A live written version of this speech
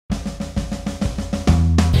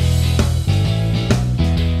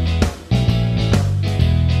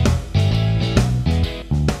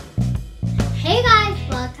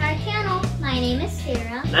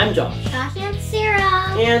And I'm Josh.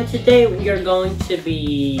 Josh&Sarah. And today we are going to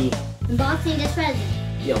be unboxing this resin.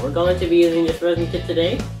 Yeah, we're going to be using this resin kit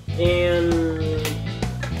today. And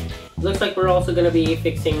looks like we're also going to be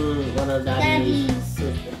fixing one of Daddy's.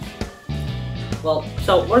 Well,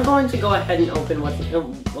 so we're going to go ahead and open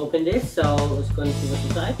this. So let's go and see what's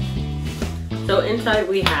inside. So inside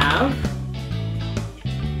we have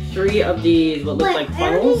 3 of these what look like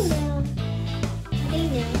funnels.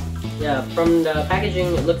 Yeah, from the packaging,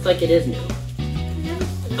 it looks like it is new.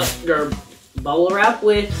 They're bubble wrap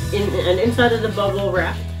and inside of the bubble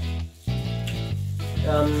wrap.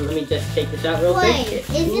 Let me just take this out real quick.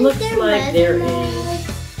 It looks like there is.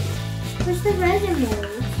 Where's the resin mold?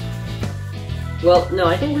 Well, no,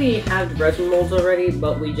 I think we have the resin molds already,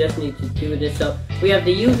 but we just need to do this up. We have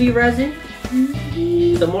the UV resin,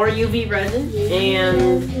 some more UV resin,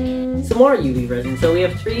 and some more UV resin. So we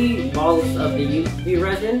have 3 balls of the UV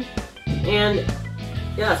resin, and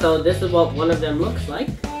yeah, so this is what one of them looks like.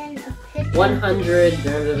 And a picture. 100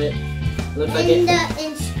 grams of it. Looks like it. And the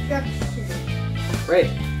instructions. Right,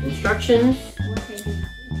 instructions.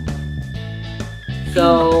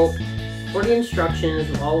 So for the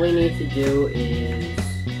instructions, all we need to do is,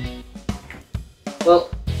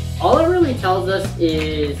 well, all it really tells us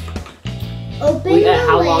is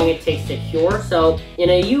how long it takes to cure. So with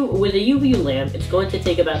a UV lamp, it's going to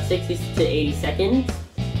take about 60 to 80 seconds.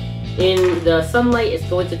 In the sunlight, it's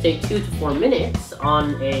going to take 2 to 4 minutes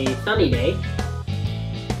on a sunny day.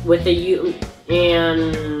 With the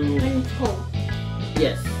when it's cold.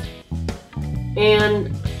 Yes.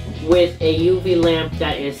 And with a UV lamp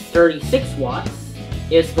that is 36 watts,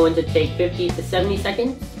 it's going to take 50 to 70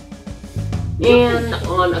 seconds. And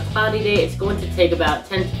on a cloudy day, it's going to take about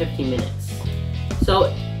 10 to 15 minutes. So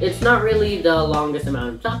it's not really the longest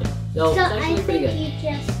amount of time. So it's actually pretty good. You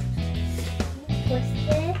just twist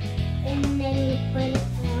it, and then you put it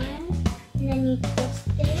on, and then you twist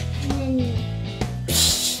it, and then you...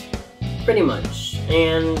 Pretty much.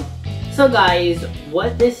 And so guys,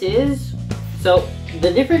 what this is, so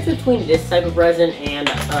the difference between this type of resin and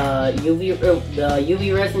the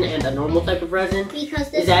UV resin and a normal type of resin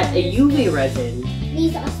is that a UV resin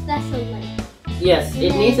needs a special light. Yes,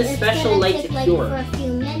 it needs a special light to cure. For a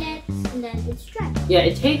few minutes, and then it's dry. Yeah,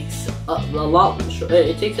 it takes a lot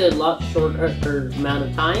shorter amount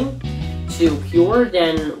of time to cure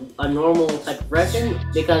than a normal type of resin,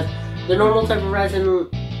 because the normal type of resin,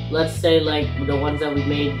 let's say like the ones that we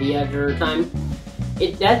made the other time,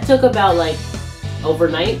 that took about like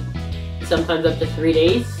overnight, sometimes up to 3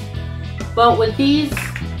 days. But with these,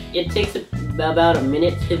 it takes about a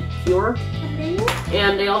minute to cure.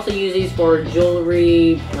 And they also use these for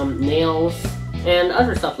jewelry, nails, and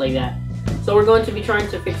other stuff like that. So we're going to be trying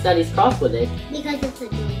to fix Daddy's cross with it. Because it's a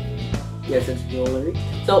jewelry. Yes, it's jewelry.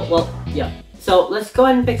 So, well, yeah. So let's go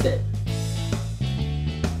ahead and fix it.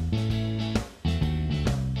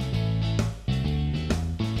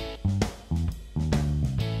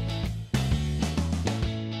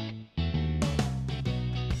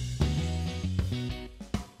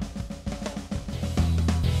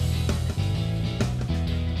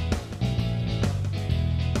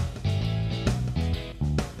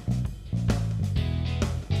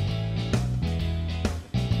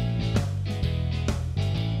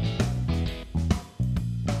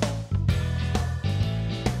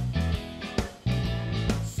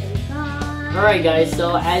 Alright guys,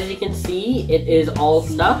 so as you can see, it is all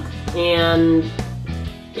stuck, and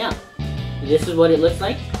yeah, this is what it looks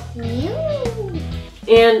like.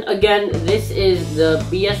 And again, this is the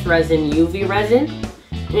Bsrezn UV resin,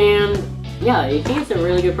 and yeah, I think it's a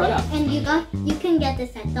really good product. And you can get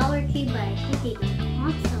this at Dollar Tree, but I think they don't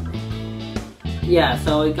want some. Yeah,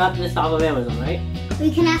 so we got this off of Amazon, right? We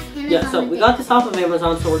can ask Amazon. Yeah, so we got this off of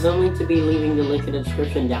Amazon, so we're going to be leaving the link in the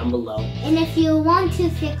description down below. And if you want to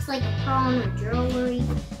fix like a pearl or jewelry,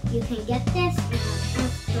 you can get this.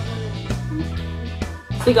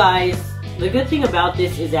 So guys, the good thing about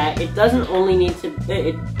this is that it doesn't only need to,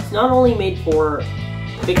 it's not only made for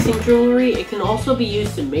fixing jewelry, it can also be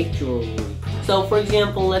used to make jewelry. So for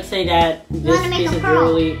example, let's say that this piece of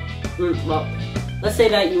jewelry, well, let's say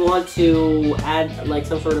that you want to add like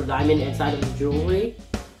some sort of diamond inside of the jewelry.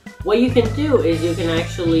 What you can do is you can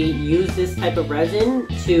actually use this type of resin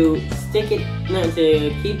to stick it,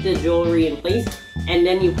 to keep the jewelry in place, and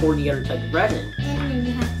then you pour the other type of resin. And then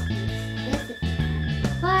you have to use this.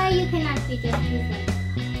 But you can actually just use like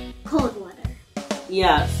cold water.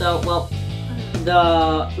 Yeah, so well,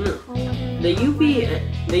 the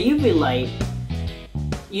UV light,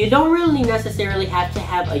 you don't really necessarily have to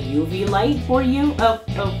have a UV light for you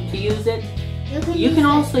to use it. You can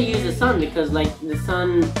also use the sun, because like the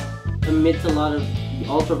sun emits a lot of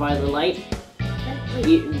ultraviolet light,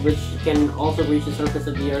 which can also reach the surface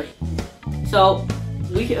of the Earth. So,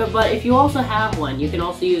 but if you also have one, you can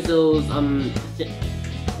also use those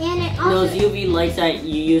those UV lights that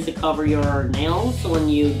you use to cover your nails when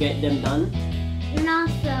you get them done. And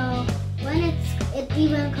also, when it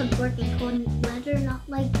even could work in cold weather, not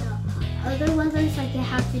like the other ones. It's like you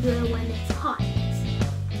have to do it when it's hot.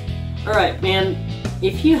 Alright, man.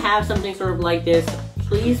 If you have something sort of like this,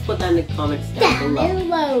 please put that in the comments down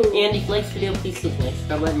below. And if you like this video, please click the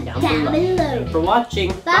subscribe button down below. Thanks for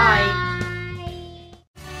watching. Bye.